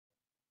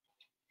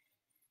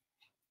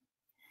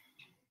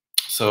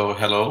So,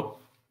 hello.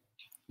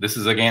 This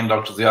is again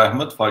Dr.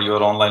 Ahmed for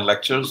your online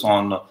lectures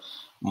on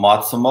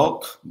Moth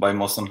Smoke by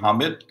Mohsin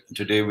Hamid.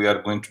 Today we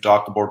are going to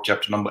talk about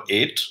chapter number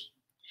 8.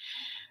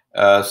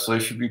 So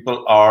if you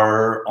people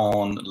are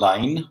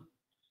online,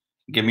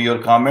 give me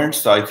your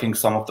comments. I think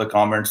some of the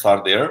comments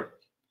are there.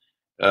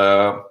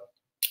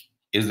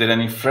 Is there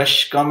any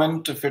fresh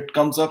comment if it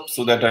comes up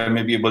so that I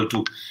may be able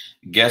to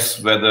guess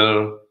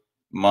whether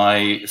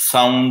my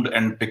sound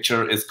and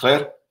picture is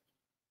clear?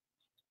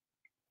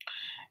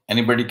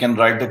 Anybody can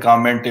write the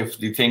comment if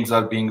the things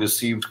are being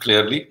received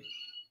clearly.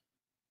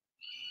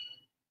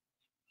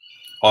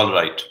 All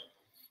right.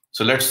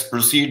 So let's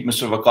proceed.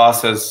 Mr.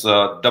 Vakas has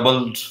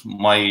doubled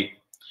my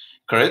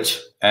courage,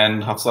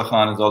 and Hafsa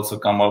Khan has also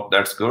come up.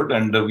 That's good.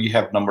 And we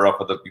have a number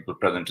of other people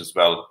present as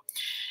well.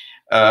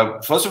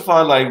 First of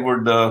all, I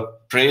would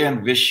pray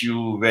and wish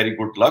you very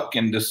good luck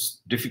in this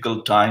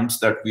difficult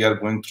times that we are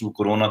going through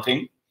Corona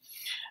thing.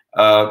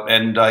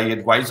 And I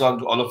advise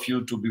all of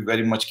you to be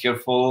very much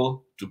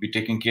careful, to be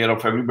taking care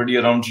of everybody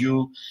around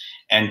you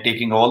and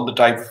taking all the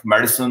type of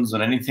medicines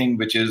and anything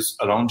which is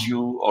around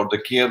you or the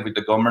care which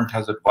the government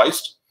has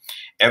advised.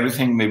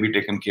 Everything may be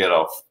taken care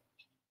of.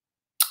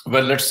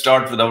 Well, let's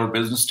start with our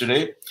business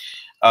today.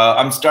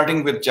 I'm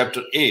starting with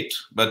chapter 8,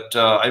 but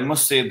I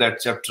must say that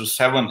chapter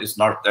 7 is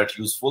not that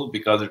useful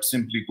because it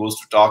simply goes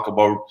to talk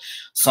about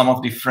some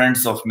of the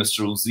friends of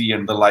Mr. Uzi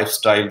and the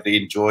lifestyle they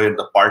enjoy and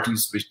the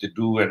parties which they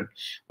do and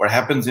what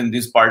happens in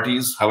these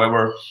parties.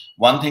 However,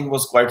 one thing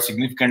was quite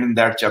significant in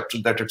that chapter,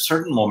 that at a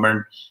certain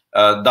moment,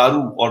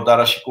 Daru or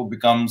Darashiko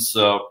becomes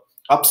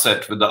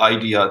upset with the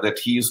idea that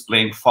he is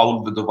playing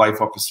foul with the wife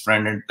of his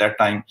friend, and at that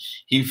time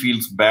he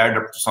feels bad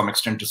up to some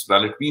extent as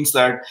well. It means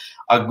that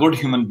a good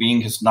human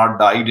being has not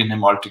died in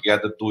him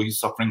altogether, though he's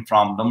suffering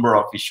from a number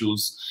of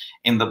issues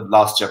in the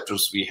last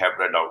chapters we have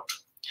read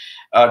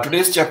out.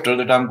 Today's chapter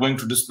that I'm going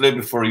to display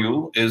before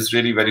you is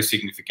really very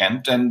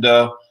significant, and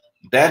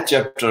that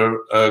chapter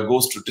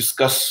goes to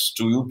discuss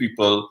to you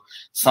people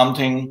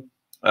something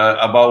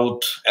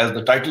about, as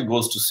the title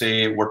goes to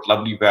say, what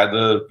lovely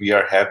weather we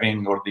are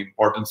having or the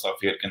importance of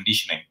air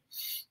conditioning.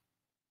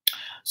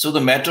 So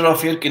the matter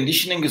of air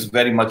conditioning is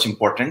very much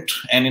important.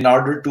 And in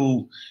order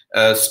to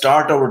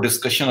start our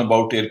discussion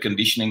about air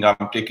conditioning,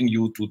 I'm taking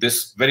you to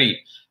this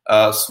very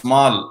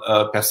small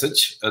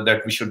passage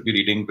that we should be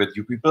reading with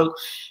you people.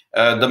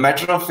 The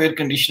matter of air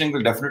conditioning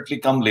will definitely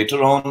come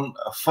later on.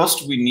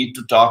 First, we need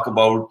to talk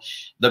about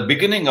the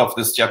beginning of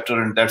this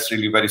chapter, and that's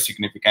really very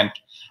significant.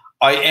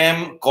 I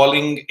am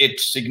calling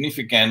it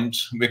significant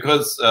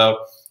because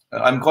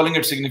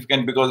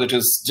it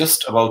is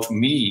just about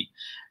me.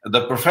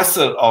 The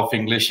professor of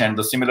English and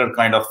the similar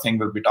kind of thing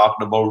will be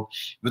talked about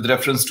with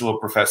reference to a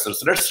professor.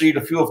 So let's read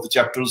a few of the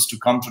chapters to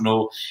come to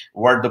know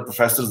what the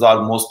professors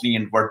are mostly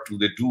and what do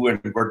they do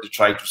and what they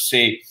try to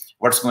say,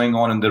 what's going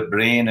on in their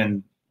brain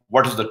and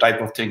what is the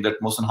type of thing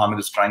that Mohsin Hamid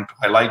is trying to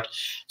highlight.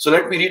 So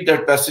let me read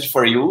that passage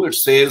for you. It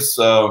says,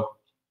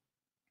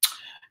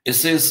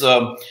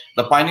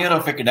 the pioneer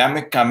of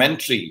academic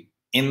commentary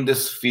in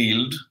this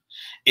field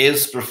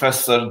is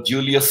Professor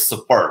Julius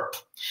Superb.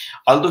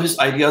 Although his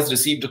ideas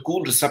received a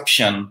cool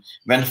reception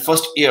when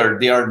first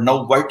aired, they are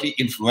now widely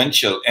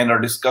influential and are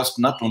discussed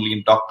not only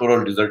in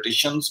doctoral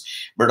dissertations,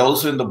 but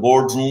also in the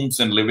boardrooms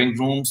and living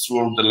rooms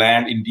throughout the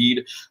land.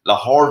 Indeed,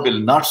 Lahore will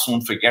not soon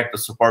forget the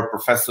Superb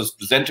professors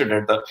presented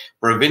at the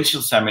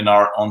provincial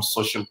seminar on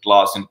social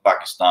class in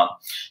Pakistan.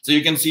 So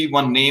you can see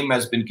one name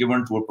has been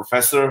given to a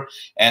professor,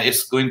 and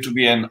it's going to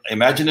be an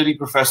imaginary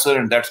professor,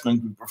 and that's going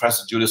to be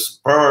Professor Julius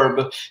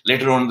Superb.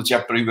 Later on in the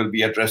chapter, he will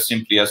be addressed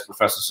simply as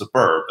Professor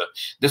Superb.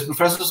 This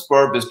Professor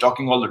Superb is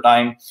talking all the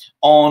time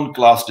on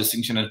class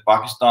distinction in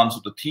Pakistan. So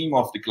the theme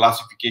of the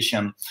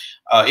classification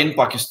in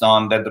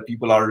Pakistan, that the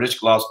people are rich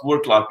class, poor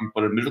class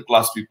people, and middle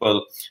class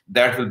people,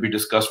 that will be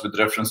discussed with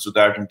reference to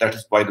that. And that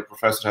is why the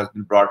professor has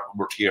been brought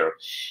forward here.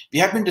 We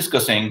have been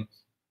discussing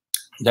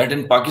that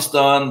in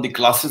Pakistan, the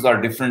classes are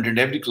different and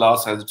every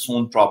class has its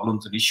own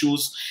problems and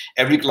issues.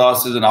 Every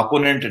class is an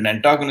opponent and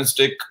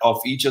antagonistic of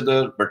each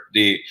other, but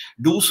they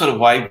do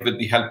survive with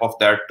the help of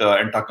that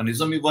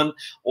antagonism even,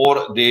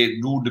 or they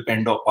do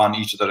depend upon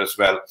each other as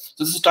well.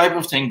 So this is the type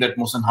of thing that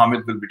Mohsin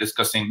Hamid will be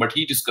discussing, but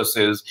he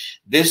discusses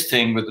this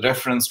thing with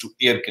reference to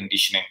air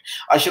conditioning.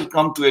 I shall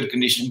come to air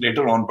conditioning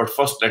later on, but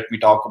first let me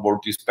talk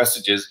about these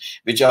passages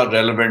which are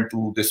relevant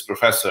to this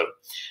professor.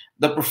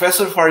 The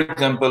professor, for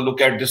example,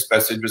 look at this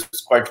passage, which is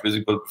quite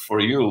visible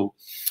before you.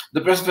 The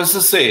professor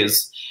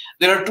says,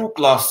 there are two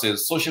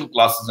classes, social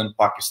classes in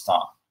Pakistan.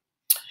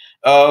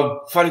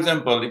 For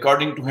example,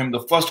 according to him,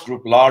 the first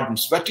group, large and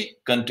sweaty,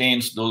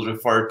 contains those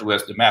referred to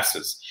as the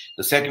masses.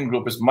 The second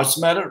group is much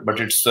smaller, but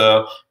its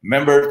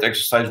members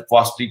exercise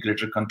vastly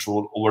greater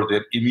control over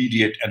their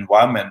immediate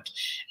environment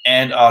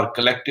and are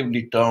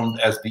collectively termed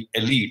as the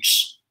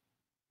elites.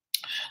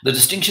 The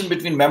distinction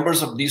between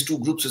members of these two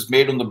groups is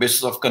made on the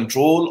basis of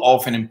control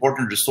of an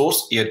important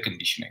resource, air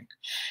conditioning.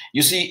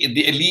 You see,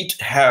 the elite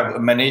have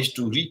managed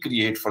to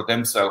recreate for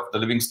themselves the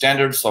living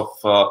standards of,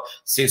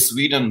 say,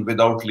 Sweden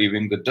without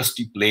leaving the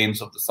dusty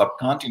plains of the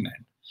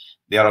subcontinent.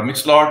 They are a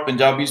mixed lot: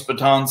 Punjabis,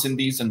 Pathans,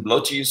 Sindhis, and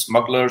Balochis,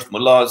 smugglers,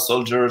 mullahs,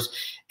 soldiers,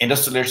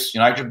 industrialists,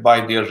 united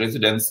by their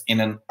residence in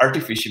an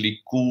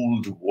artificially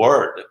cooled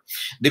world.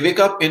 They wake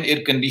up in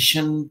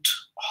air-conditioned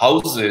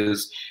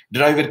houses,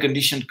 drive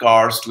air-conditioned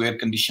cars to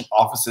air-conditioned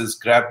offices,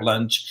 grab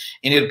lunch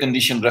in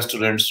air-conditioned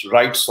restaurants,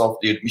 rights of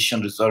the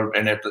admission reserved,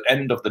 and at the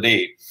end of the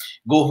day,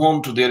 go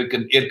home to their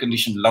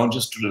air-conditioned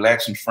lounges to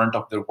relax in front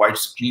of their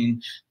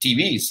widescreen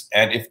TVs.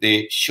 And if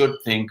they should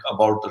think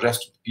about the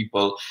rest of the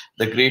people,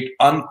 the great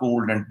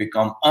uncooled, and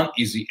become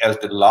uneasy as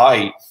they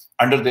lie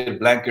under their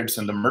blankets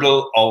in the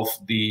middle of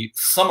the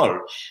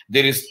summer,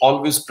 there is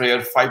always prayer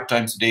 5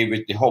 times a day,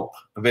 which they hope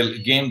will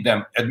gain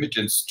them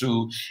admittance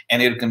to an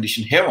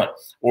air-conditioned heaven,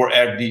 or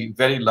at the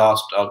very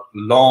last, a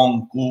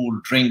long, cool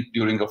drink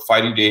during a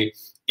fiery day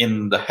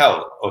in the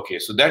hell. Okay,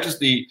 so that is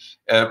the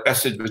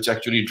passage which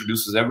actually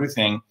introduces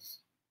everything.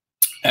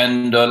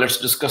 And let's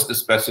discuss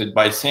this passage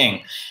by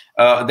saying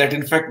that,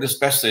 in fact, this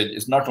passage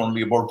is not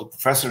only about the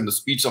professor and the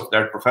speech of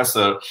that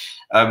professor,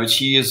 which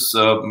he is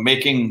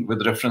making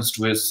with reference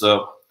to his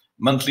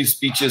monthly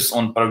speeches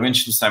on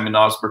provincial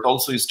seminars, but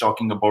also he's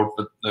talking about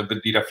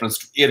with the reference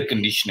to air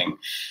conditioning.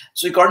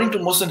 So according to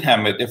Mohsin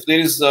Hamid, if there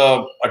is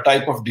a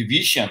type of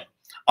division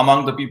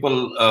among the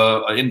people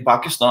in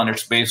Pakistan,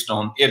 it's based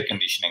on air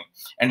conditioning.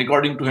 And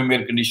according to him,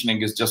 air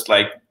conditioning is just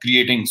like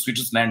creating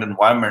Switzerland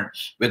environment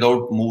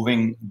without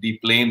moving the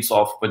plains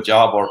of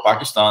Punjab or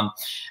Pakistan.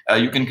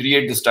 You can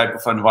create this type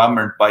of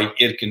environment by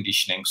air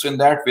conditioning. So in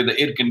that way, the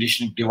air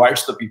conditioning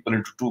divides the people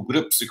into 2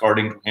 groups,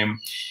 according to him.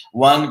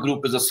 One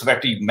group is a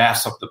sweaty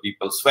mass of the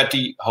people.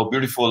 Sweaty, how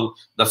beautiful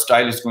the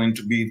style is going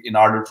to be in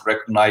order to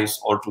recognize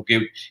or to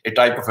give a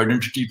type of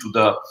identity to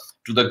the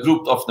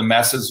group of the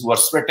masses who are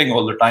sweating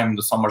all the time in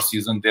the summer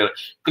season. Their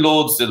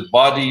clothes, their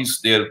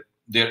bodies, their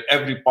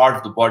every part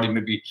of the body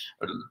may be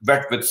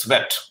wet with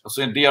sweat.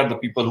 So they are the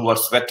people who are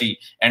sweaty,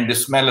 and they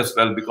smell as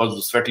well because of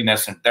the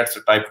sweatiness, and that's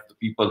the type of the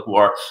people who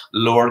are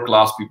lower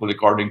class people,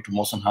 according to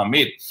Mohsin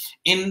Hamid.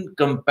 In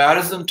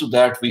comparison to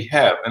that, we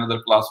have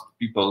another class of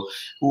people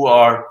who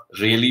are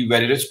really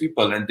very rich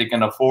people, and they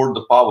can afford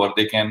the power.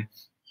 They can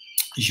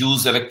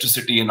use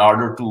electricity in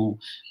order to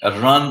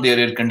run their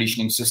air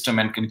conditioning system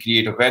and can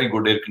create a very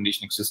good air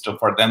conditioning system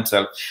for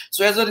themselves.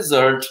 So as a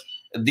result,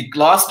 the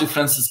class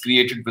difference is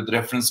created with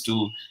reference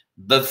to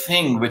the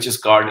thing which is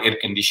called air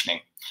conditioning.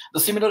 The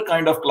similar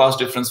kind of class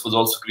difference was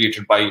also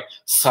created by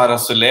Sarah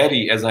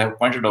Soleri, as I have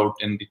pointed out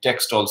in the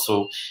text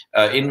also.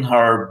 In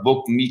her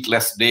book,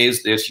 Meatless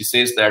Days, there she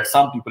says that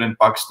some people in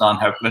Pakistan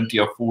have plenty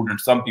of food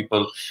and some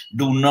people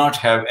do not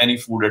have any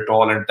food at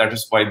all. And that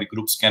is why the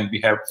groups can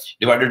be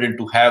divided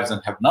into haves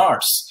and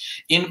have-nots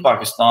in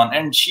Pakistan.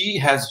 And she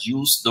has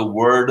used the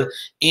word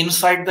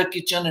inside the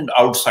kitchen and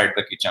outside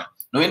the kitchen.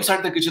 Now,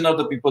 inside the kitchen are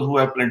the people who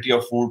have plenty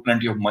of food,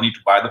 plenty of money to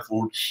buy the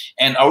food.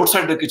 And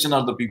outside the kitchen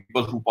are the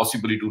people who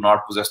possibly do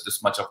not possess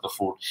this much of the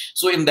food.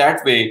 So in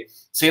that way,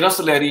 Sarah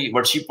Soleri,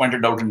 what she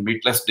pointed out in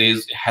Meatless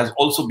Days, has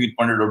also been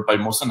pointed out by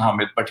Mohsin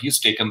Hamid, but he's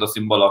taken the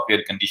symbol of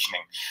air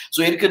conditioning.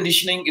 So air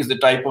conditioning is the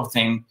type of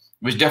thing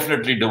which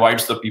definitely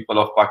divides the people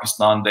of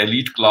Pakistan. The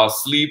elite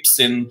class sleeps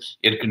in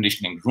air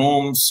conditioning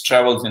rooms,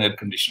 travels in air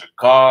conditioned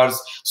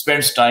cars,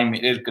 spends time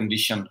in air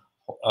conditioned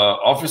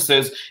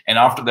offices, and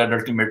after that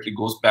ultimately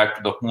goes back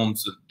to the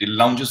homes, the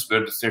lounges where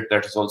they sit,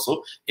 that is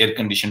also air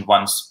conditioned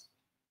ones.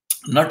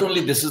 Not only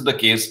this is the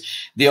case,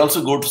 they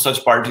also go to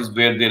such parties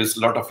where there is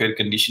a lot of air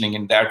conditioning.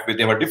 In that way,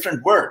 they have a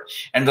different word.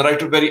 And the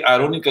writer very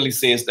ironically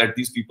says that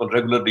these people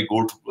regularly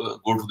go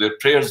to their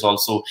prayers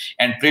also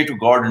and pray to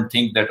God and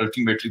think that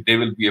ultimately they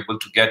will be able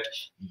to get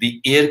the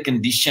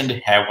air-conditioned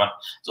heaven.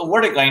 So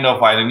what a kind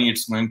of irony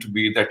it's going to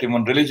be that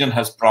even religion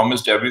has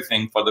promised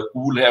everything for the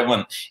cool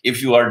heaven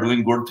if you are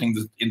doing good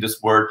things in this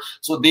world.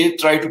 So they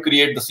try to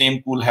create the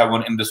same cool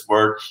heaven in this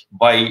world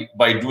by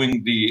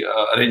doing the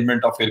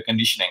arrangement of air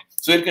conditioning.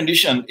 So air conditioning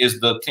is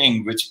the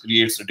thing which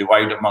creates a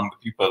divide among the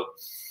people.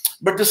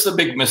 But this is a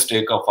big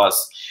mistake of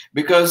us,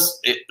 because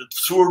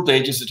throughout the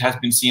ages, it has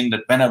been seen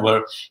that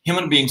whenever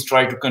human beings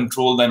try to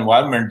control the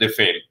environment, they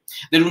fail.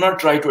 They do not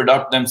try to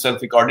adapt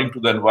themselves according to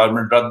the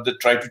environment, rather they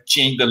try to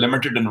change the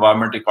limited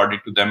environment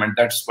according to them. And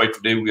that's why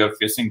today we are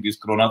facing these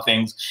corona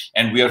things,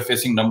 and we are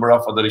facing a number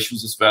of other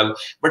issues as well.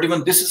 But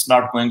even this is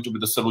not going to be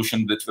the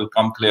solution that will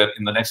come clear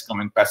in the next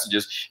coming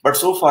passages. But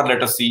so far,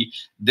 let us see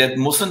that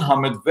Mohsin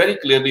Hamid very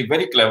clearly,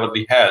 very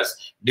cleverly has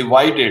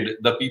divided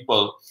the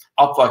people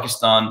of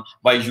Pakistan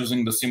by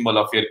using the symbol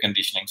of air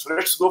conditioning. So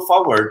let's go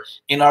forward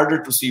in order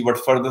to see what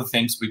further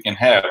things we can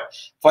have.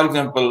 For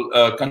example,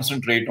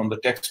 concentrate on the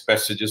text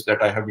passages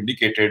that I have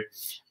indicated.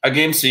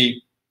 Again,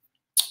 see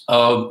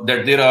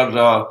that there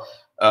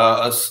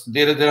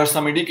are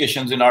some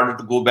indications in order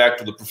to go back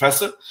to the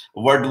professor.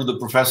 What do the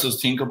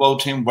professors think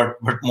about him? What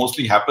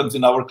mostly happens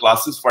in our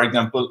classes? For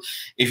example,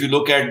 if you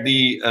look at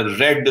the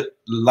red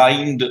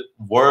lined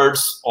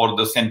words or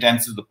the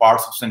sentences, the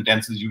parts of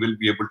sentences, you will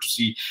be able to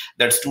see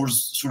that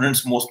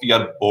students mostly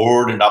are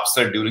bored and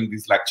upset during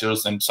these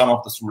lectures, and some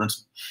of the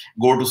students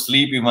go to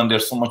sleep even they're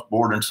so much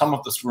bored, and some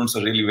of the students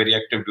are really very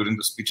active during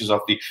the speeches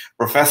of the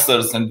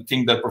professors and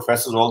think that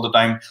professors all the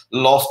time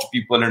lost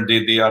people and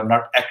they are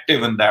not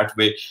active in that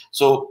way.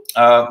 So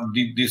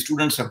the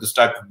students have this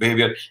type of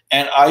behavior.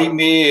 And I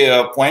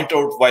may point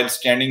out while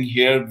standing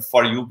here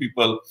for you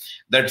people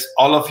that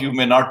all of you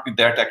may not be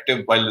that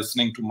active while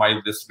listening to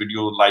this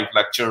video live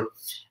lecture,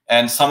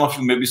 and some of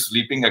you may be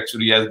sleeping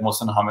actually, as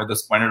Mohsin Hamid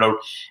has pointed out.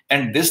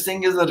 And this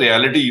thing is a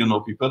reality, you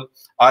know, people.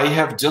 I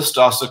have just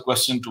asked a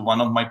question to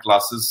one of my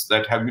classes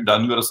that, have you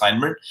done your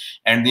assignment?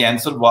 And the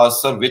answer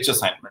was, sir, which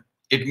assignment?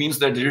 It means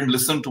that they didn't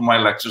listen to my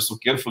lecture so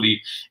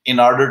carefully in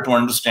order to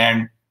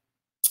understand,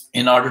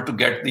 in order to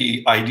get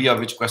the idea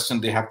which question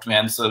they have to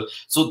answer.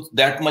 So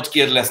that much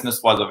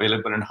carelessness was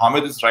available. And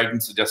Hamid is right in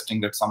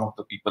suggesting that some of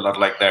the people are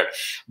like that.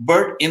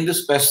 But in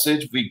this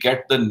passage, we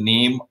get the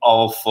name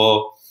of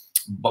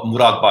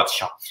Murad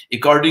Badshah.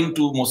 According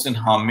to Mohsin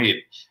Hamid,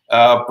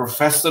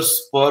 Professor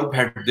Spurb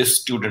had this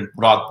student,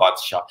 Murad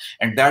Badshah,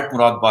 and that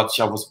Murad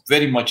Badshah was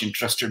very much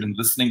interested in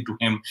listening to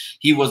him.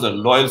 He was a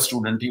loyal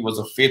student, he was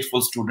a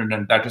faithful student,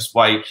 and that is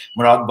why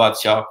Murad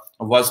Badshah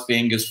was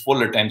paying his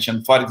full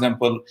attention. For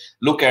example,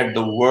 look at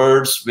the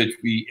words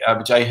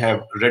which I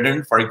have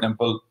written. For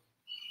example,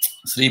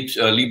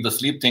 leave the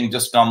sleep thing,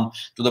 just come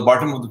to the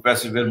bottom of the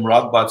passage where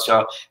Murad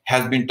Badshah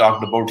has been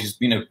talked about. He's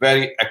been a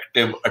very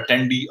active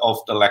attendee of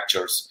the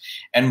lectures.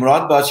 And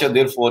Murad Badshah,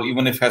 therefore,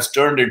 even if has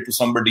turned into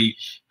somebody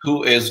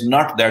who is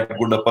not that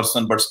good a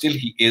person, but still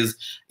he is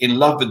in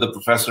love with the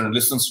professor and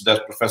listens to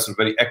that professor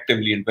very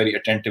actively and very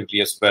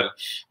attentively as well.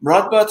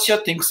 Murad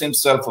Badshah thinks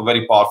himself a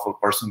very powerful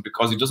person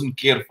because he doesn't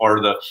care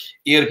for the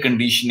air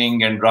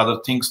conditioning and rather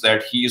thinks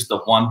that he is the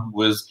one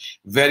who is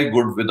very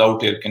good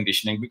without air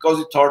conditioning, because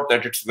he thought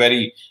that it's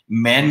very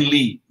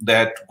manly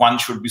that one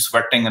should be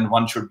sweating and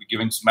one should be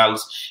giving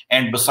smells.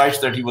 And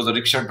besides that, he was a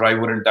rickshaw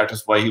driver, and that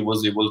is why he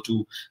was able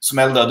to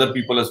smell the other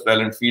people as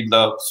well and feel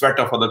the sweat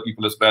of other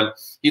people as well.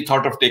 He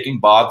thought of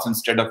taking baths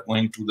instead of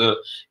going to the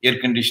air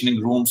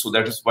conditioning room. So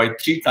that is why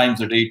 3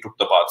 times a day he took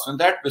the baths. And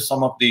that was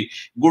some of the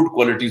good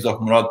qualities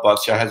of Murad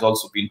Badshah has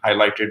also been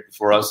highlighted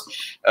for us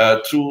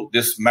through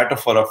this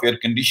metaphor of air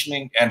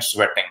conditioning and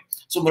sweating.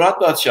 So Murad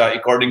Badshah,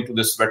 according to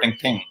this sweating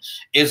thing,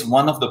 is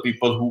one of the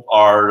people who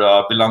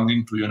are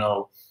belonging to, you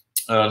know,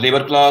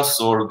 labor class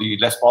or the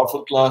less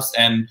powerful class.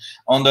 And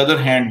on the other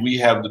hand, we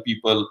have the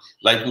people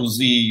like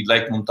Uzi,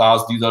 like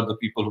Mumtaz. These are the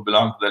people who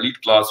belong to the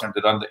elite class and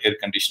they run the air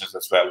conditioners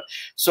as well.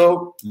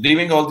 So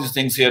leaving all these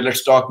things here,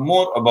 let's talk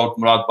more about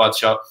Murad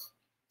Badshah.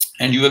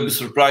 And you will be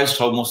surprised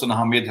how Mohsin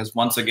Hamid has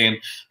once again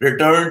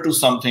returned to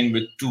something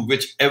to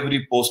which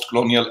every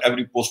post-colonial,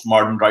 every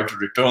post-modern writer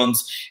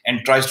returns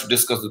and tries to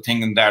discuss the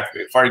thing in that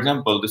way. For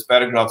example, this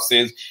paragraph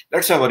says,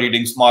 let's have a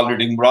reading, small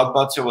reading. Murad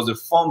Badshah was a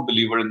firm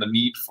believer in the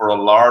need for a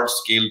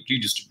large-scale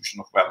redistribution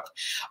of wealth.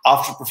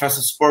 After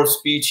Professor Spur's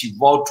speech, he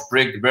vowed to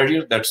break the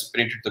barrier that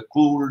separated the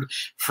cooled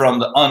from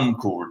the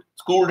uncooled.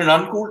 Cooled and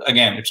uncooled,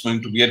 again, it's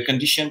going to be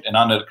air-conditioned and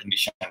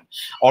unair-conditioned,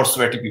 or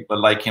sweaty people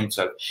like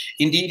himself.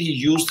 Indeed, he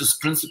used this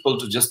principle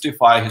to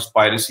justify his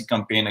piracy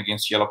campaign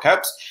against yellow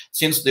cabs,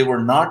 since they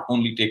were not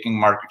only taking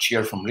market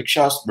share from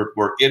rickshaws, but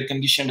were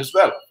air-conditioned as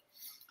well.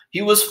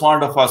 He was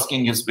fond of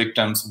asking his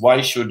victims,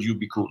 why should you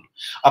be cool?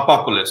 A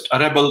populist, a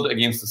rebel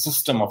against the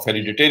system of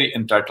hereditary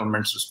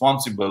entitlements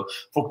responsible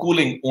for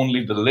cooling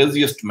only the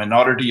laziest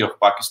minority of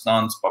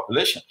Pakistan's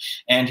population.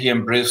 And he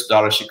embraced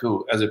Dara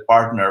Shikoh as a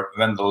partner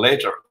when the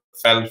latter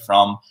fell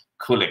from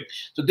cooling.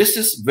 So this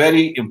is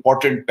very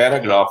important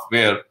paragraph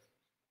where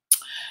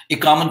a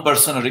common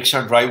person, a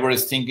rickshaw driver,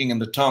 is thinking in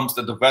the terms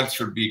that the wealth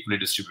should be equally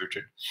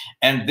distributed.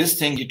 And this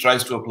thing he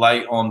tries to apply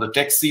on the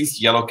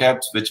taxis, yellow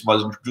cabs, which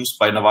was introduced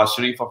by Nawaz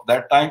Sharif of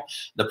that time,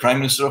 the prime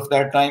minister of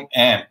that time,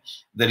 and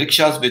the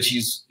rickshaws, which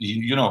he's,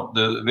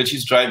 which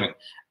he's driving.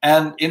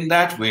 And in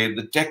that way,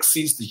 the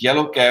taxis, the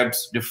yellow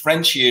cabs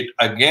differentiate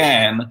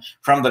again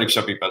from the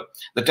rickshaw people.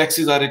 The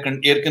taxis are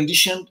air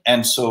conditioned,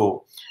 and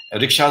so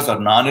rickshaws are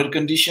non-air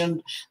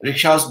conditioned.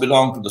 Rickshaws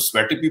belong to the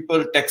sweaty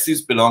people.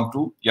 Taxis belong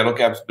to, yellow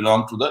cabs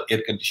belong to the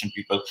air conditioned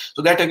people.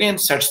 So that again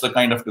sets the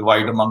kind of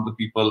divide among the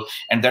people.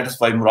 And that is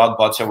why Murad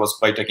Badshah was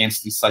quite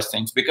against these such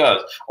things,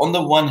 because on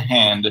the one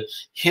hand,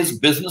 his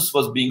business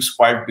was being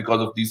spoiled because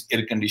of these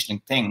air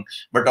conditioning thing,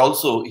 but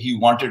also he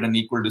wanted an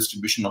equal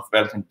distribution of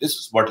wealth. And this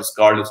is what is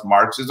called as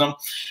Marxism.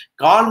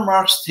 Karl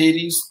Marx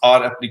theories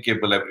are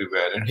applicable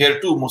everywhere. And here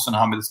too, Mohsin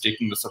Hamid is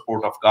taking the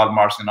support of Karl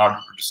Marx in order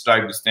to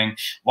describe this thing,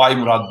 why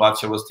Murad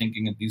Badshah was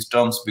thinking in these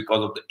terms,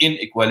 because of the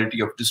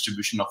inequality of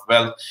distribution of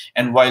wealth.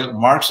 And while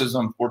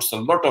Marxism puts a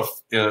lot of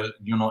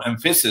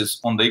emphasis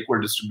on the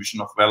equal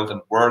distribution of wealth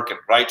and work and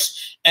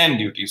rights and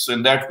duties. So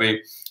in that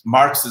way,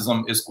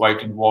 Marxism is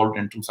quite involved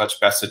into such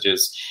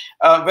passages.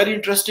 Very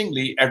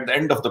interestingly, at the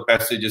end of the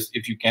passages,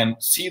 if you can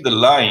see the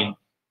line,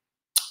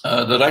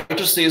 The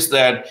writer says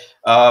that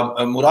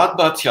Murad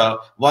Bhatia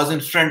was in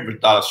friend with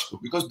Darashku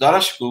because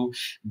Darashku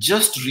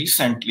just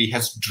recently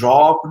has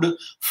dropped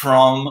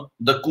from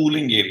the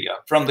cooling area,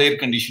 from the air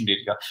conditioned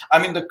area. I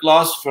mean, the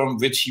class from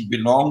which he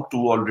belonged to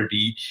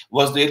already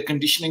was the air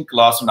conditioning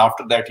class, and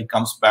after that he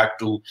comes back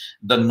to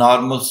the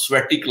normal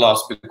sweaty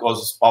class because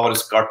his power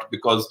is cut,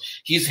 because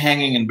he's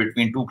hanging in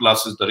between two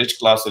classes, the rich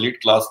class,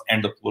 elite class,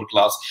 and the poor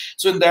class.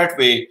 So in that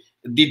way,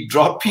 the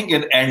dropping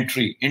an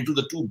entry into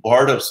the two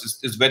borders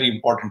is very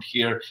important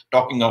here.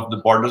 Talking of the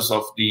borders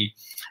of the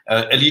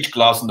elite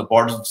class and the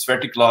borders of the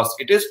sweaty class,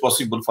 it is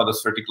possible for the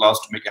sweaty class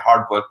to make a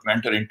hard work to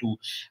enter into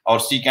or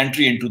seek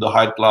entry into the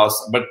higher class,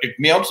 but it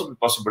may also be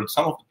possible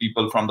some of the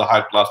people from the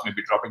higher class may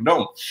be dropping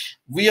down.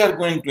 We are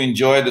going to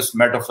enjoy this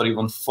metaphor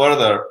even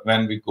further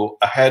when we go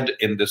ahead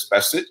in this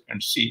passage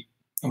and see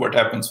what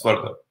happens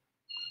further.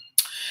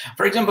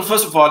 For example,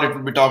 first of all, it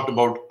will be talked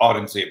about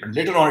Aurangzeb, and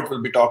later on it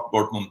will be talked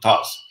about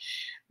Mumtaz.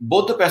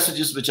 Both the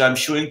passages which I'm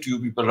showing to you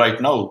people right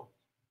now,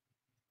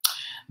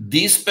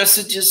 these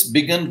passages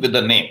begin with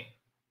a name.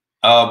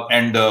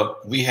 And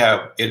we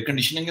have air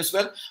conditioning as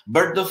well.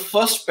 But the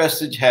first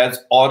passage has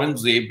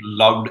Aurangzeb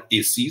loved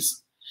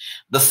ACs.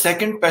 The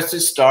second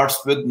passage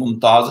starts with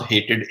Mumtaz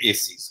hated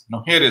ACs.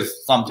 Now here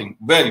is something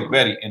very,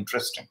 very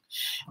interesting.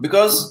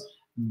 Because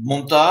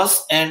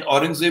Mumtaz and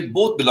Aurangzeb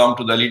both belong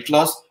to the elite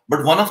class,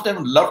 but one of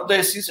them loved the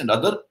ACs and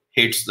other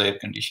hates the air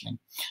conditioning.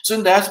 So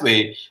in that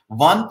way,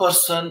 one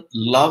person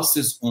loves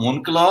his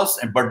own class,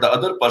 but the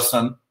other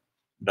person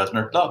does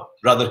not love,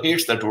 rather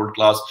hates that old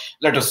class.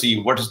 Let us see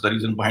what is the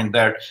reason behind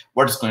that,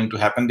 what is going to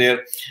happen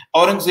there.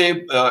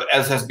 Aurangzeb,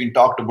 as has been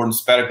talked about in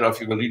this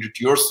paragraph, you will read it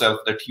yourself,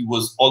 that he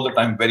was all the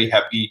time very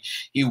happy.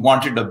 He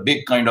wanted a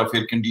big kind of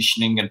air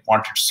conditioning and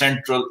wanted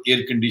central air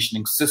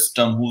conditioning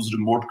system whose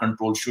remote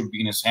control should be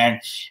in his hand.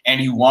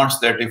 And he wants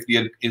that if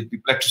the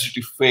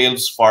electricity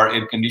fails for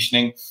air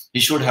conditioning,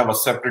 he should have a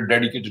separate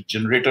dedicated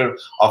generator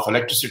of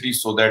electricity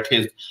so that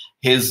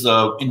his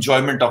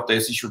enjoyment of the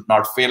AC should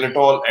not fail at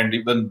all. And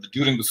even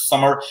during the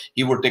summer,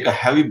 he would take a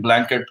heavy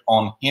blanket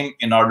on him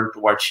in order to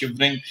avoid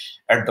shivering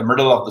at the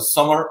middle of the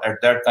summer.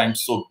 At that time,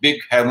 so big,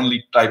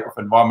 heavenly type of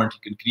environment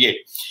he can create.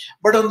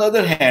 But on the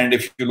other hand,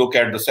 if you look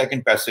at the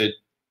second passage,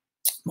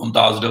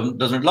 Mumtaz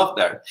doesn't love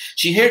that.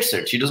 She hates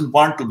it. She doesn't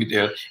want to be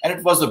there. And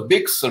it was a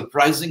big,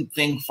 surprising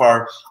thing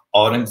for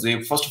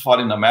Aurangzeb, first of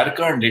all in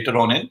America and later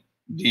on in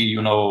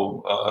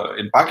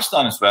in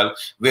Pakistan as well,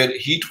 where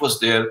heat was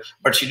there,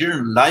 but she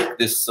didn't like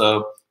this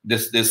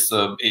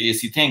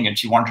AC thing, and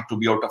she wanted to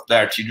be out of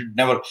that.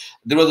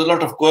 There was a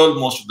lot of cold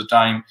most of the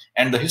time,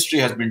 and the history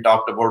has been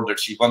talked about that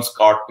she once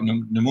caught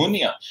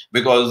pneumonia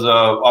because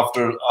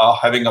after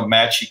having a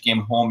match, she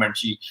came home and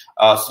she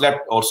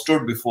slept or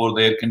stood before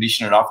the air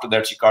conditioner. After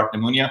that, she caught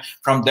pneumonia.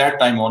 From that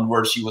time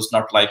onwards, she was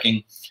not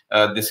liking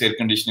this air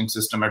conditioning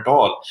system at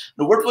all.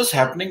 Now, what was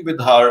happening with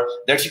her,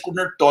 that she could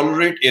not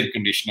tolerate air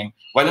conditioning,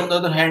 while on the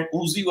other hand,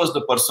 Uzi was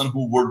the person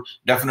who would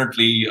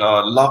definitely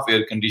love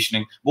air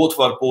conditioning. Both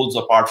were poles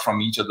apart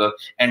from each other,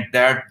 and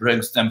that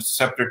brings them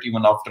separate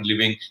even after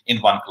living in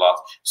one class.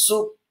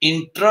 So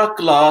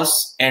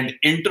intra-class and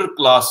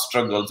inter-class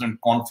struggles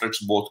and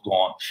conflicts both go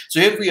on. So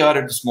here we are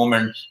at this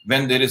moment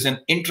when there is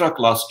an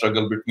intra-class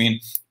struggle between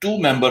two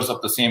members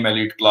of the same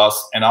elite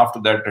class, and after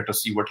that, let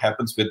us see what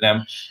happens with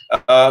them.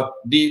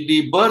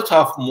 The birth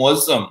of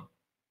Muazzam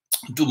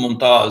to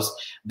Mumtaz,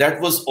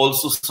 that was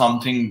also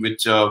something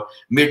which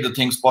made the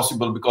things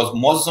possible, because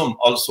Muazzam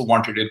also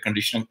wanted air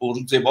conditioning,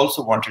 Aurangzeb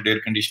also wanted air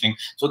conditioning.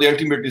 So they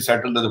ultimately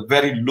settled that a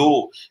very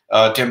low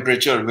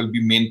temperature will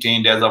be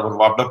maintained, as our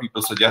Wabda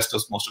people suggest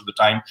us most of the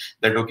time,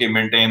 that okay,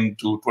 maintain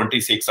to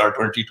 26 or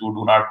 22,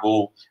 do not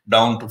go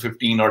down to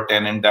 15 or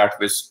 10, and that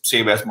way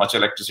save as much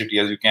electricity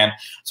as you can.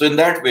 So in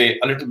that way,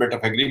 a little bit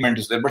of agreement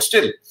is there, but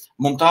still,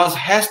 Mumtaz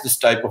has this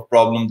type of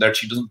problem that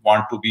she doesn't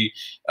want to be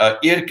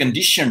air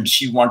conditioned.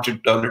 She wanted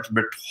a little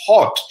bit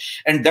hot,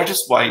 and that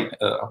is why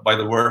by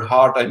the word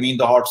hot I mean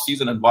the hot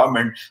season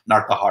environment,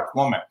 not the hot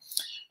moment.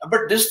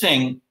 But this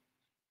thing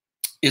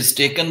is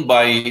taken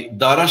by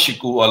Dara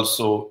Shiku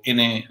also in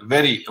a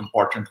very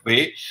important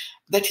way,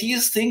 that he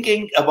is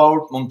thinking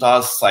about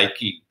Mumtaz's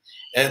psyche,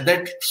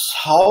 that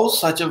how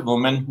such a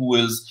woman who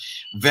is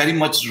very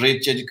much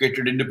rich,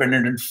 educated,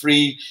 independent, and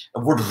free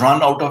would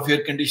run out of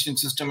air conditioning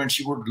system, and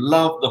she would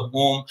love the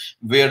home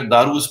where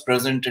Daru is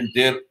present and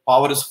their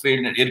power is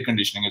failed and air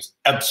conditioning is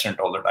absent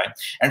all the time.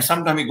 And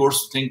sometimes he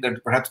goes to think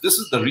that perhaps this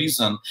is the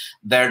reason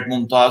that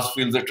Mumtaz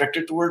feels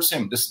attracted towards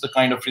him. This is the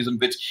kind of reason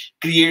which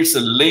creates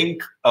a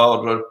link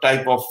or a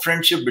type of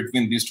friendship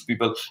between these two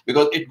people,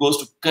 because it goes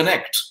to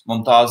connect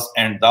Mumtaz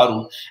and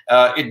Daru.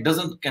 It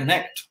doesn't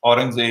connect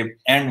Aurangzeb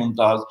and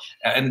Mumtaz.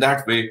 In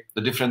that way,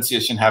 the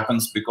differentiation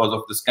happens because of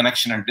of this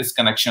connection and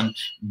disconnection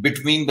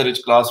between the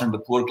rich class and the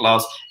poor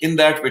class. In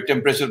that way,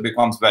 temperature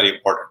becomes very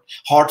important.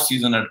 Hot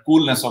season and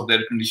coolness of the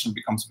air condition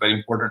becomes very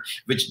important,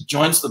 which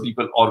joins the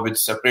people or which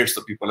separates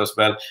the people as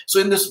well. So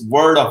in this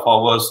world of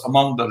ours,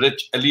 among the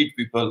rich elite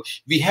people,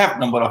 we have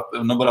number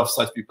of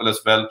such people as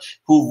well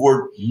who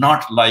would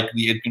not like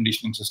the air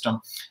conditioning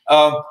system.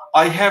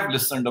 I have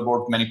listened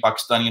about many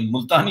Pakistani and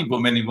Multani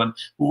women even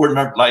who would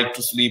not like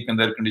to sleep in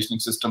the air conditioning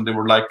system. They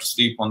would like to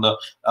sleep on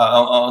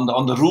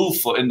the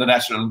roof in the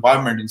natural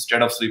environment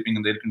instead of sleeping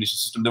in the air conditioning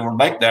system. They would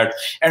like that,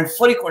 and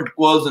frequent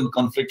quarrels and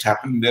conflicts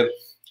happen in their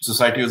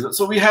society as well.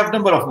 So we have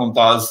number of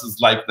Mumtazes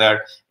like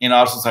that in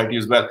our society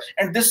as well.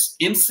 And this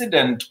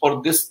incident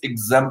or this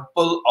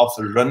example of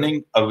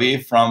running away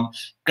from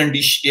air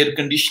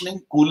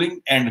conditioning,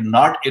 cooling, and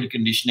not air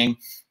conditioning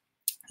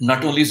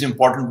not only is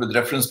important with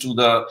reference to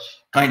the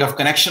kind of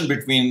connection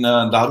between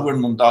Daru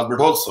and Mumtaz,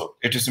 but also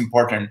it is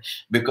important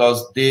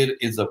because there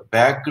is a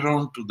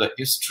background to the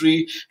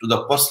history, to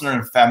the personal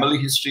and family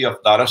history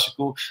of Dara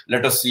Shikoh.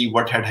 Let us see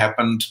what had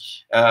happened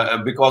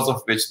because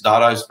of which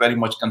Dara is very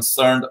much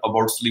concerned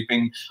about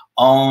sleeping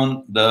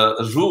on the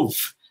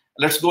roof.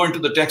 Let's go into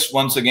the text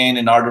once again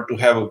in order to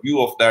have a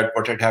view of that,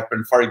 what had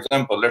happened. For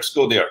example, let's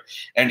go there.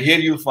 And here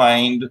you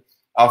find,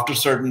 after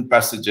certain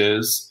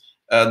passages,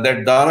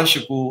 that Dara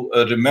Shikoh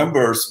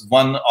remembers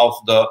one of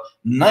the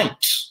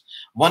nights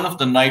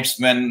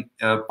when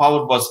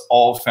power was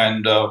off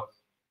and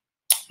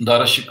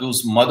Dara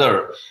Shikoh's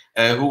mother,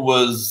 who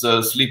was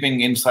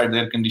sleeping inside the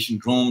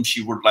air-conditioned room,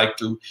 she would like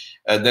to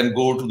then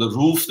go to the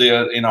roof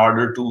there in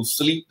order to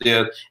sleep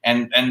there,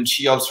 and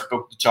she also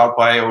took the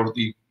charpai or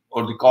the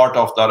cot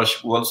of Dara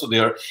Shikoh also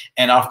there.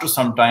 And after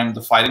some time,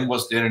 the firing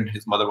was there and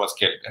his mother was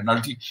killed. And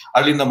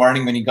early in the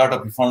morning when he got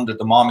up, he found that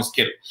the mom is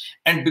killed.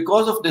 And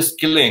because of this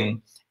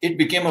killing, it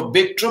became a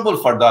big trouble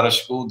for Dara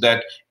Shikoh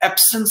that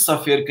absence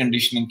of air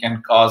conditioning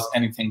can cause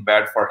anything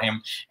bad for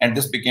him. And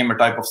this became a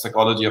type of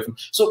psychology of him.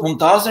 So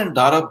Mumtaz and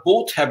Dara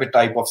both have a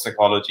type of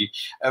psychology.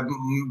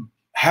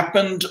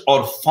 Happened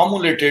or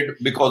formulated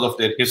because of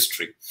their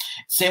history.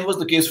 Same was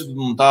the case with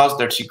Mumtaz,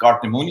 that she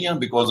caught pneumonia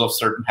because of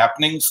certain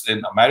happenings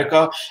in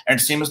America,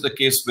 and same is the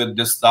case with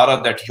this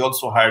Dara, that he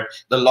also had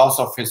the loss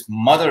of his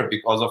mother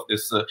because of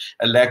this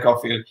lack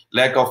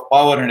of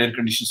power and air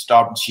conditioning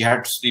stopped. She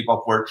had to sleep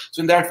upward.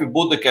 So in that way,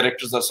 both the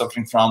characters are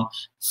suffering from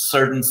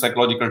certain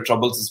psychological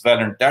troubles as well,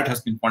 and that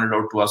has been pointed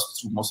out to us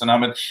through Mohsin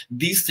Hamid.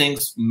 These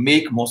things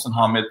make Mohsin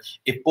Hamid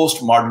a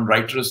postmodern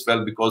writer as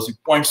well, because he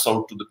points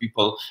out to the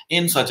people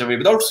in such a way,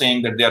 without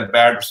saying that they are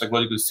bad or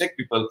psychologically sick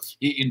people.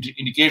 He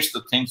indicates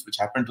the things which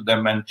happen to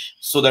them, and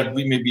so that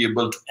we may be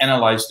able to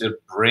analyze their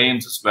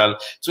brains as well.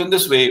 So in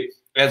this way,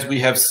 as we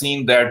have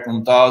seen that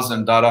Mumtaz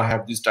and Dara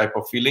have these type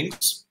of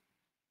feelings.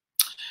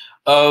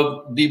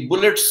 The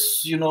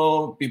bullets,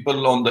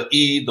 people on the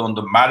Eid, on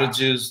the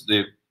marriages,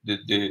 they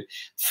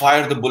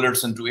fire the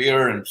bullets into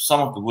air, and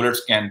some of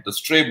the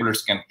stray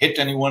bullets can hit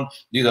anyone.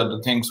 These are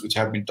the things which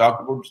have been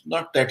talked about. It's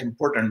not that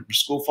important.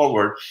 Let's go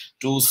forward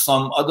to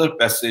some other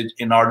passage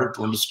in order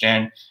to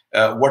understand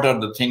what are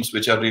the things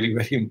which are really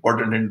very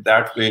important. In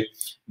that way,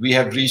 we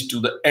have reached to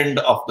the end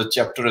of the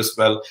chapter as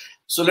well.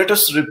 So let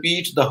us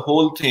repeat the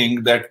whole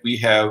thing that we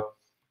have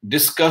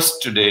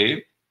discussed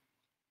today.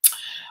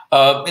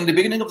 In the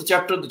beginning of the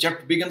chapter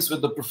begins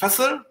with the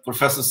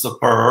Professor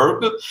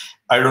Superb.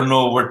 I don't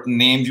know what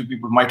names you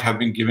people might have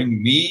been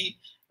giving me,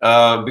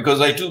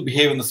 because I too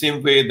behave in the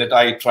same way that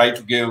I try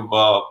to give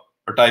a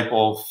type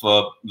of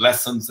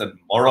lessons and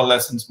moral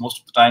lessons most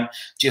of the time,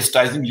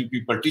 chastising you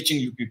people, teaching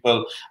you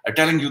people,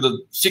 telling you the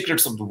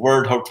secrets of the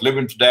word, how to live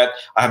into that.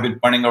 I have been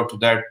pointing out to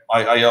that.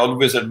 I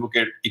always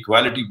advocate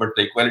equality, but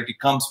the equality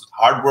comes with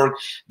hard work.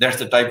 That's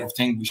the type of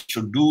thing we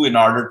should do in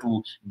order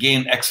to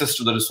gain access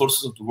to the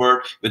resources of the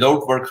world.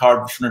 Without work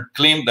hard, we should not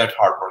claim that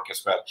hard work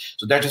as well.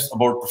 So that is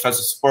about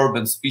Professor Superb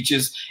and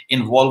speeches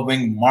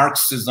involving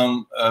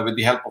Marxism, with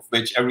the help of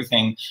which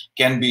everything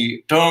can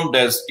be termed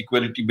as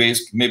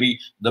equality-based, maybe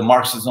the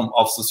Marxism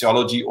of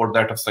sociology or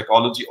that of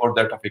psychology or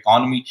that of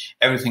economy.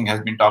 Everything has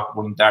been talked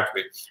about in that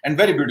way. And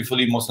very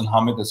beautifully, Mohsin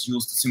Hamid has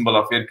used the symbol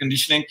of air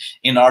conditioning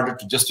in order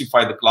to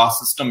justify the class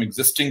system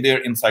existing there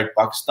inside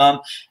Pakistan.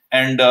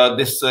 And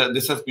this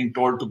has been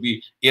told to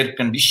be air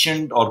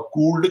conditioned or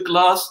cooled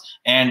class,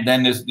 and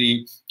then is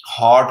the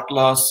hot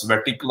class,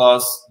 sweaty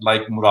class,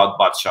 like Murad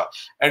Badshah,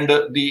 and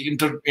the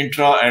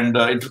intra and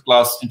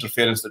interclass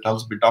interference that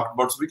has been talked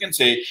about. So we can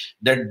say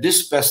that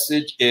this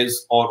passage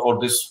is, or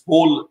this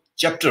whole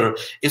chapter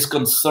is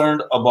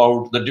concerned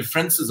about the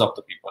differences of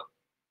the people,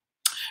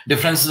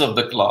 differences of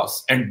the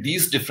class, and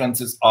these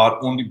differences are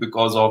only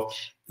because of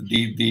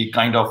the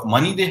kind of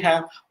money they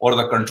have or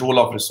the control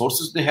of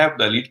resources they have,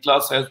 the elite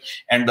class has,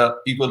 and the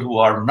people who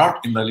are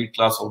not in the elite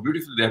class, or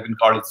beautifully they have been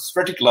called as the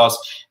sweaty class,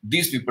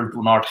 these people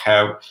do not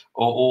have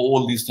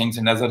all these things,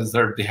 and as a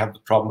result they have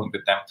the problem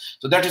with them.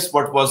 So that is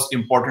what was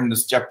important in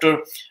this chapter.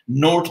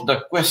 Note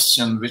the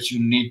question which you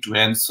need to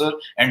answer,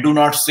 and do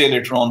not say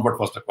later on what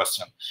was the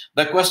question.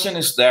 The question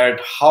is that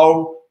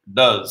how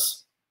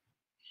does,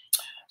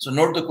 so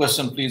note the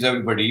question please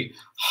everybody,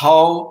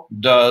 how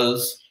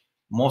does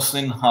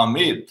Mohsin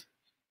Hamid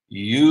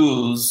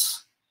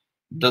use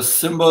the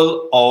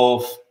symbol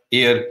of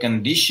air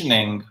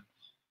conditioning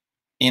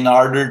in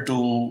order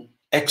to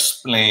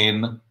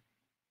explain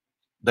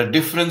the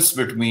difference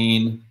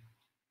between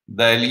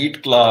the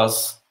elite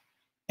class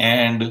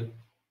and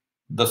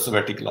the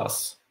sweaty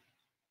class?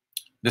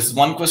 This is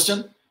one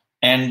question.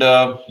 And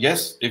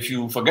yes, if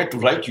you forget to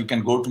write, you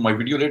can go to my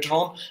video later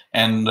on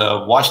and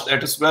watch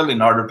that as well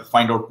in order to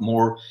find out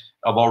more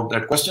about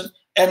that question.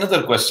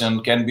 Another question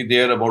can be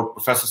there about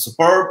Professor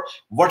Superb.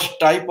 What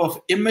type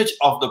of image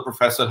of the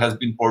professor has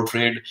been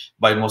portrayed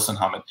by Mohsin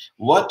Hamid?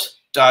 What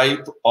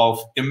type of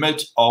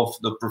image of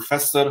the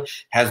professor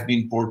has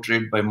been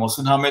portrayed by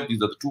Mohsin Hamid?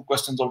 These are the two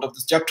questions out of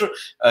this chapter.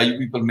 You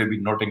people may be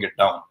noting it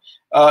down.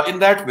 In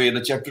that way,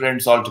 the chapter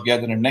ends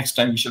altogether, and next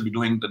time we shall be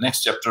doing the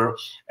next chapter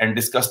and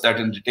discuss that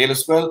in detail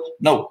as well.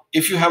 Now,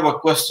 if you have a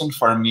question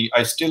for me,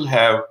 I still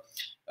have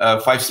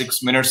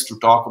 5-6 minutes to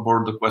talk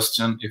about the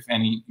question, if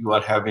any you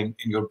are having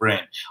in your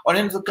brain, or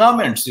in the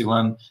comments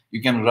even.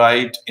 You can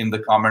write in the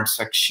comment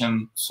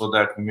section so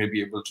that we may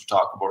be able to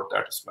talk about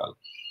that as well.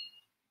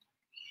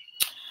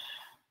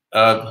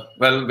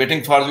 Well,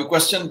 waiting for your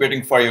question,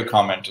 waiting for your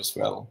comment as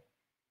well.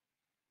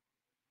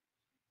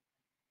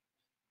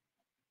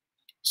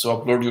 So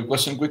upload your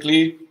question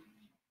quickly.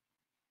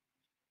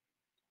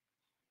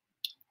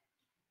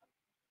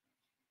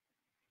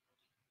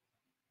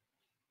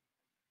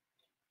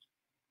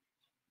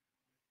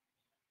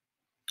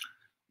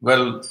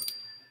 Well,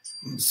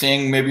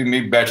 saying maybe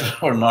me better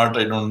or not,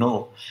 I don't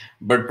know.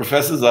 But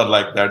professors are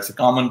like that. It's a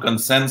common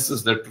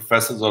consensus that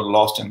professors are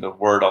lost in the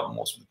word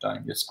most of the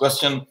time. This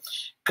question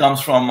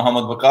comes from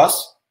Muhammad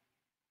Wakas.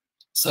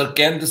 Sir,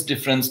 can this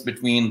difference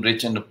between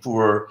rich and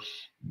poor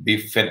be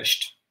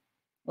finished?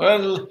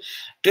 Well,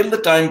 till the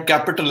time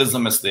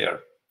capitalism is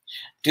there,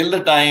 till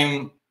the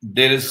time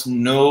there is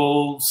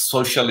no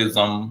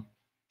socialism,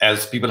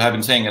 as people have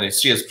been saying and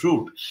history has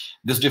proved,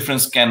 this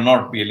difference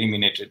cannot be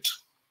eliminated.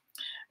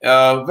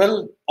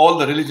 Well, all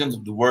the religions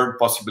of the world,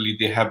 possibly,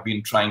 they have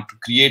been trying to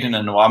create an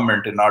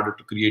environment in order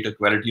to create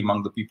equality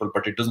among the people,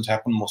 but it doesn't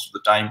happen most of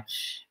the time.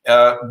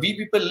 We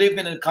people live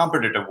in a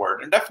competitive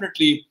world, and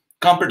definitely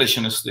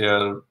competition is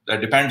there.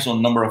 That depends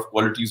on number of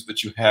qualities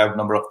which you have,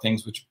 number of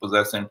things which you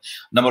possess, and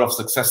number of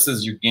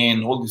successes you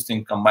gain. All these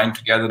things combined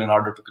together in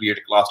order to create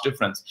a class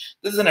difference.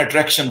 This is an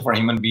attraction for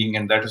human being,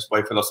 and that is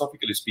why,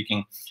 philosophically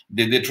speaking,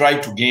 they try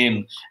to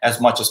gain as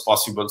much as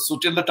possible. So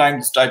till the time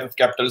this type of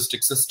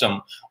capitalistic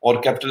system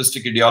or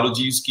capitalistic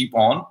ideologies keep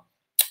on,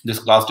 this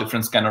class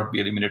difference cannot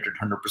be eliminated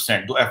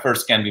 100%. Though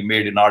efforts can be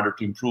made in order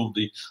to improve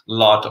the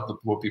lot of the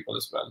poor people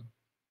as well.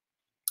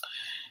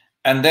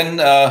 And then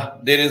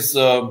there is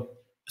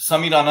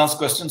Samir Rana's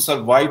question,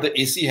 sir, why the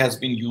AC has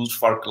been used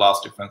for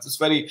class difference?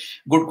 It's a very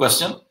good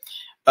question.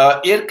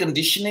 Air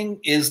conditioning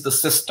is the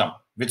system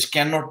which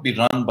cannot be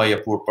run by a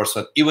poor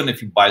person, even if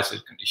he buys air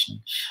conditioning,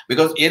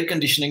 because air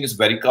conditioning is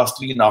very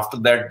costly, and after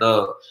that,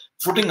 the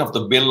footing of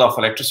the bill of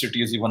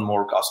electricity is even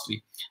more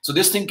costly. So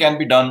this thing can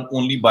be done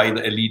only by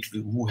the elite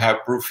who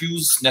have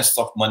profuseness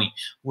of money,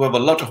 who have a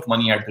lot of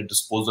money at their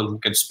disposal, who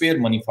can spare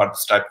money for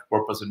this type of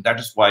purpose. And that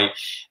is why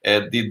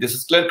this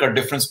is clear-cut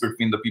difference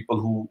between the people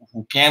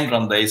who can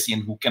run the AC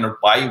and who cannot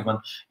buy one,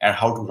 and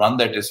how to run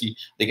that AC.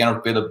 They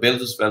cannot pay the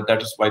bills as well.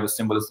 That is why the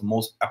symbol is the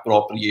most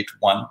appropriate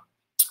one.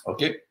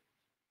 Okay.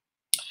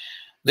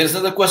 There's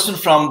another question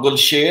from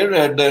Gulsher,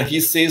 and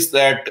he says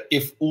that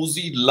if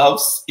Uzi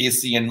loves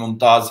AC and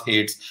Mumtaz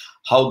hates,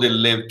 how they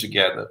live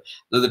together.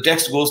 The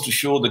text goes to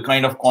show the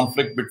kind of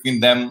conflict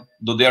between them,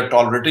 though they are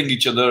tolerating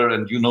each other,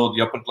 and you know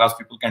the upper class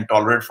people can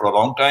tolerate for a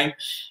long time,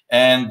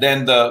 and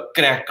then the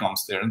crack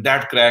comes there, and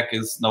that crack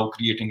is now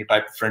creating a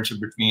type of friendship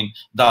between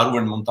Daru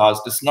and Mumtaz.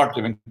 It's not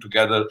living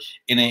together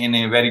in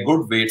a very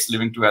good way, it's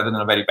living together in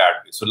a very bad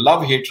way. So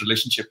love-hate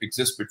relationship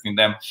exists between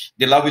them.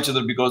 They love each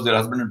other because they're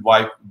husband and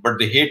wife, but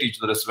they hate each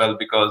other as well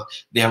because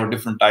they have a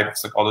different type of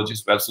psychology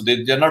as well. So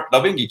they're not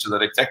loving each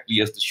other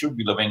exactly as they should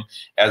be loving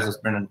as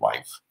husband and wife.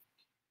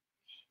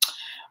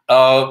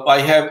 I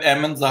have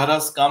Aman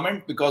Zahra's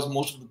comment, because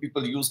most of the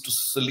people used to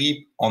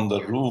sleep on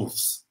the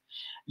roofs.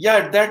 Yeah,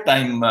 at that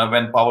time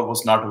when power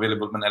was not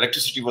available, when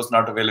electricity was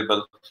not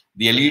available,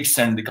 the elites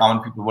and the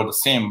common people were the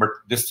same, but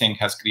this thing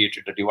has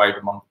created a divide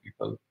among the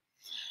people.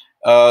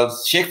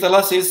 Sheikh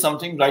Tala says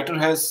something, writer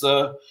has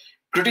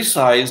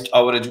criticized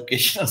our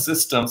educational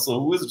system. So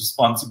who is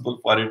responsible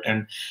for it,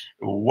 and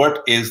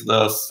what is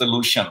the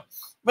solution?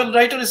 Well,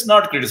 writer is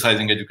not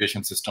criticizing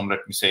education system,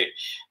 let me say.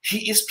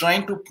 He is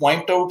trying to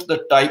point out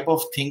the type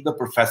of thing the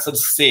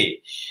professors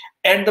say,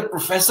 and the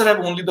professor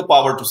have only the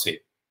power to say.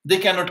 They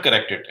cannot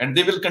correct it, and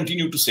they will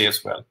continue to say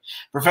as well.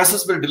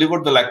 Professors will deliver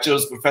the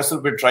lectures,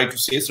 professors will try to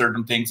say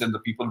certain things, and the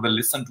people will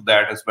listen to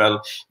that as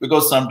well,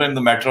 because sometimes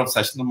the matter of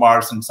sessional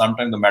marks and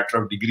sometimes the matter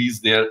of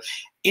degrees there.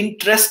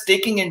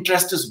 Taking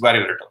interest is very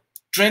little.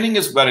 Training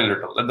is very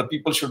little, and the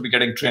people should be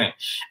getting training.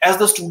 As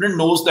the student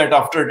knows that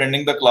after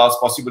attending the class,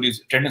 possibly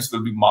his attendance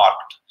will be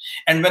marked.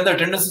 And when the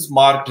attendance is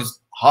marked,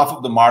 half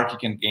of the mark he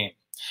can gain.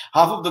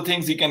 Half of the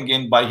things he can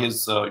gain by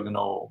his,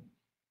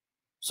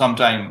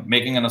 sometime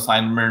making an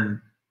assignment,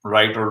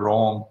 right or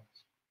wrong.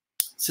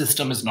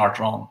 System is not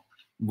wrong.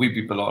 We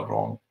people are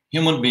wrong.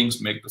 Human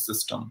beings make the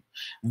system.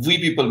 We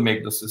people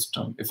make the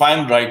system. If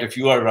I'm right, if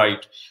you are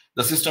right,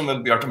 the system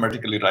will be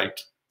automatically right.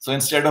 So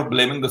instead of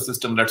blaming the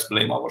system, let's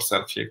blame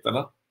ourselves, Sheikh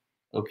Tala.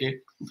 Okay.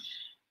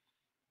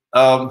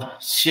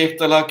 Sheikh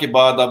Tala ke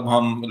baad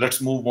ab let's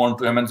move on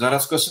to Ahmed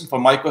Zahra's question. For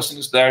my question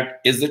is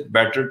that, is it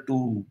better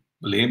to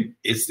blame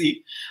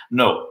AC?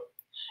 No.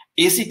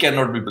 AC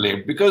cannot be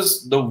blamed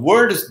because the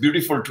world is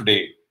beautiful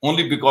today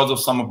only because of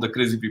some of the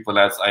crazy people,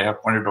 as I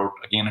have pointed out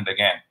again and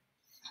again.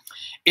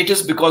 It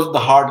is because of the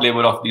hard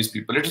labor of these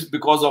people. It is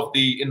because of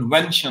the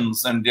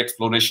inventions and the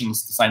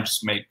explorations the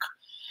scientists make.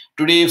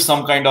 Today, if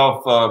some kind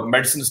of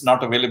medicine is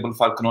not available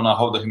for corona,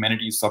 how the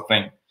humanity is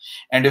suffering.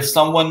 And if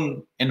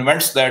someone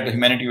invents that, the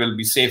humanity will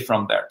be safe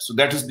from that. So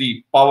that is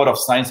the power of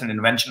science and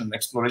invention and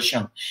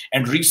exploration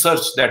and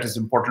research that is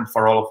important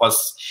for all of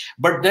us.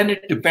 But then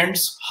it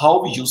depends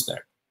how we use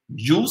that.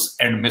 Use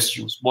and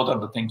misuse, both are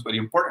the things very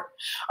important.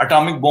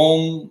 Atomic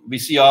bomb,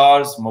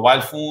 VCRs,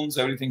 mobile phones,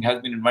 everything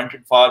has been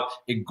invented for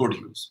a good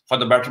use, for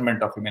the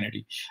betterment of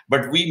humanity.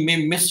 But we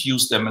may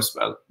misuse them as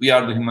well. We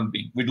are the human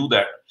being. We do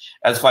that.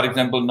 As for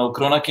example, now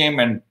Corona came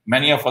and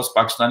many of us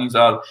Pakistanis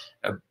are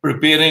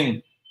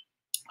preparing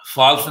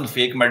false and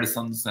fake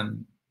medicines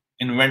and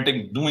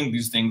inventing, doing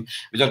these things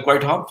which are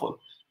quite harmful.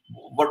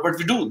 What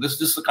we do, this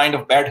is a kind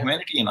of bad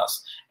humanity in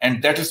us.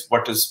 And that is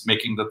what is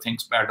making the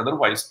things bad.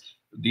 Otherwise,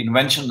 the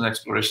inventions and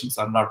explorations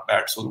are not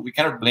bad. So we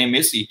cannot blame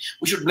AC.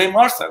 We should blame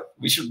ourselves.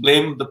 We should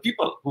blame the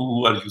people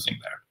who are using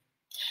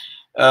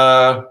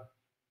that.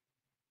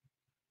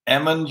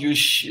 Eamon,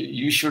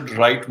 you should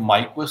write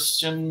my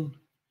question.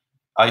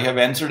 I have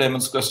answered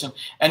Eamon's question.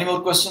 Any more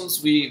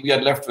questions? We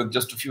are left with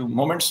just a few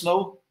moments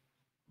now.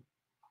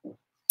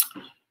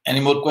 Any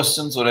more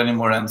questions or any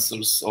more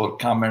answers or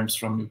comments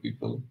from you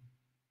people?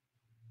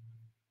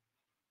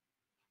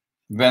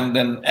 When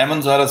then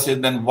Ahmed Zahra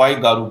said, then why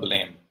Daru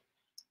blame?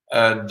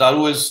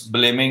 Daru is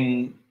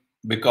blaming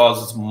because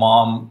his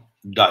mom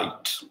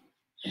died.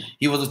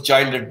 He was a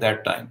child at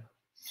that time.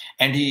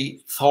 And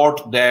he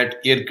thought that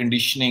air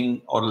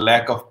conditioning or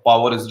lack of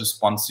power is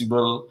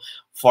responsible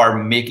for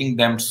making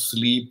them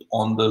sleep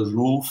on the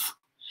roof.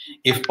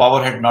 If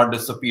power had not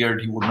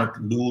disappeared, he would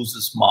not lose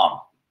his mom.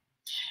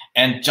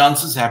 And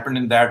chances happened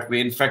in that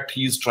way. In fact,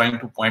 he is trying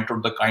to point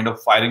out the kind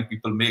of firing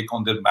people make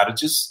on their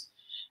marriages.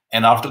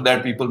 And after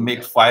that, people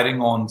make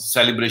firing on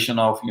celebration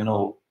of,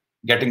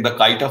 getting the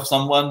kite of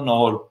someone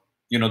or,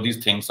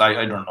 these things.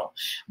 I don't know.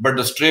 But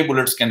the stray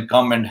bullets can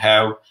come and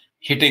have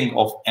hitting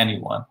of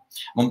anyone.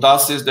 Mumtaz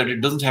says that it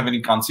doesn't have any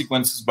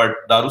consequences, but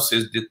Daru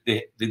says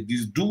that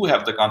these do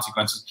have the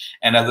consequences.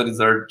 And as a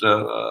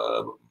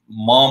result,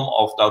 mom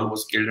of Daru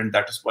was killed, and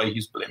that is why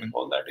he's blaming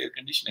all that air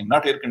conditioning.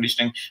 Not air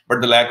conditioning,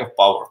 but the lack of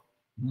power.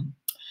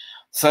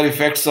 Sir,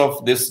 effects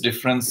of this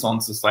difference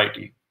on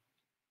society.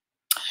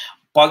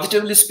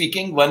 Positively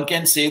speaking, one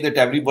can say that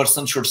every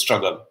person should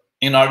struggle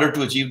in order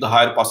to achieve the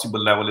higher possible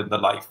level in the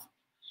life.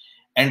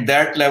 And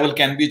that level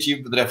can be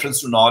achieved with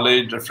reference to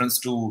knowledge, reference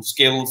to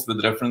skills,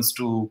 with reference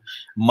to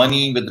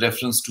money, with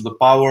reference to the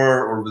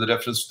power, or with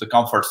reference to the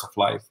comforts of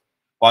life.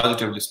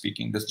 Positively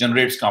speaking, this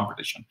generates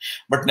competition.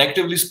 But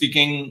negatively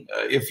speaking,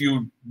 if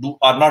you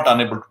are not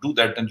unable to do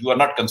that, then you are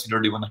not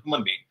considered even a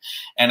human being.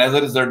 And as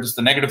a result, it's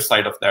the negative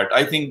side of that.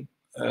 I think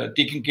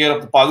taking care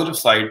of the positive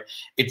side,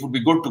 it would be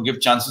good to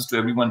give chances to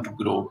everyone to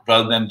grow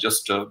rather than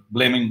just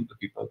blaming the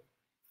people.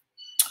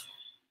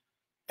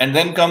 And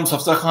then comes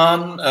Hafsa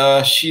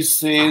Khan. She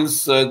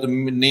says the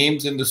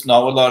names in this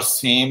novel are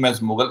same as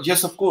Mughal.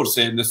 Yes, of course.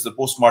 This is a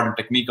postmodern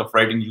technique of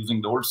writing using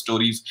the old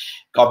stories,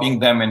 copying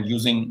them and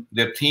using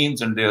their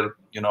themes and their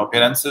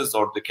appearances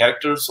or the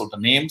characters or the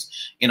names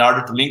in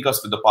order to link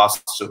us with the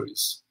past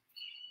stories.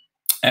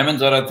 Ahmed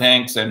Zahra,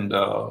 thanks. And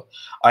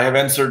I have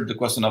answered the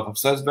question of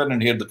Hafsa,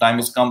 and here the time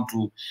has come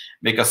to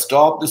make us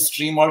stop this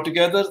stream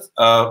altogether.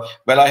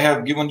 Well, I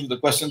have given you the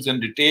questions in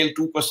detail,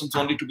 2 questions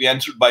only to be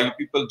answered by you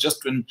people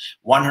just in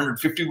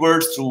 150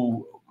 words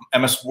through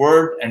MS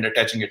Word and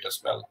attaching it as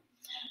well.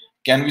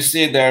 Can we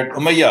say that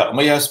Umayya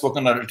has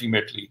spoken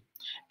ultimately?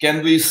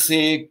 Can we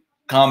say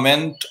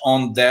comment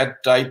on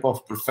that type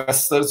of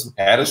professors who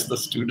harass the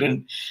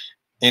student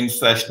in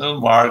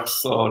sessional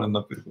marks or in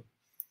the paper?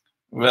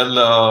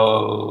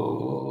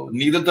 Well,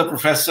 neither the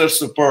professor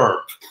superb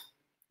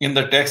in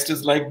the text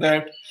is like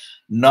that,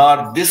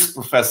 nor this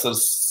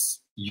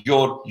professor's,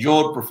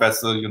 your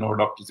professor,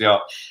 Dr. Zia,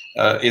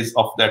 is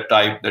of that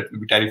type that will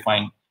be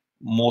terrifying.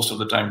 Most of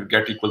the time you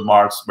get equal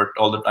marks, but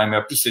all the time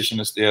appreciation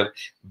is there.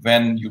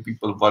 When you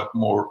people work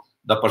more,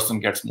 the person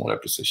gets more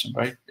appreciation,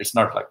 right? It's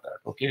not like that,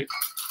 okay?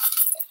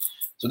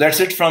 So that's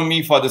it from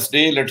me for this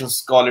day. Let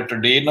us call it a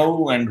day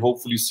now and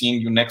hopefully seeing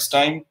you next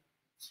time.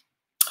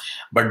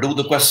 But do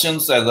the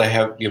questions as I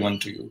have given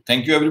to you.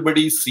 Thank you,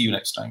 everybody. See you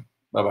next time.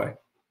 Bye-bye.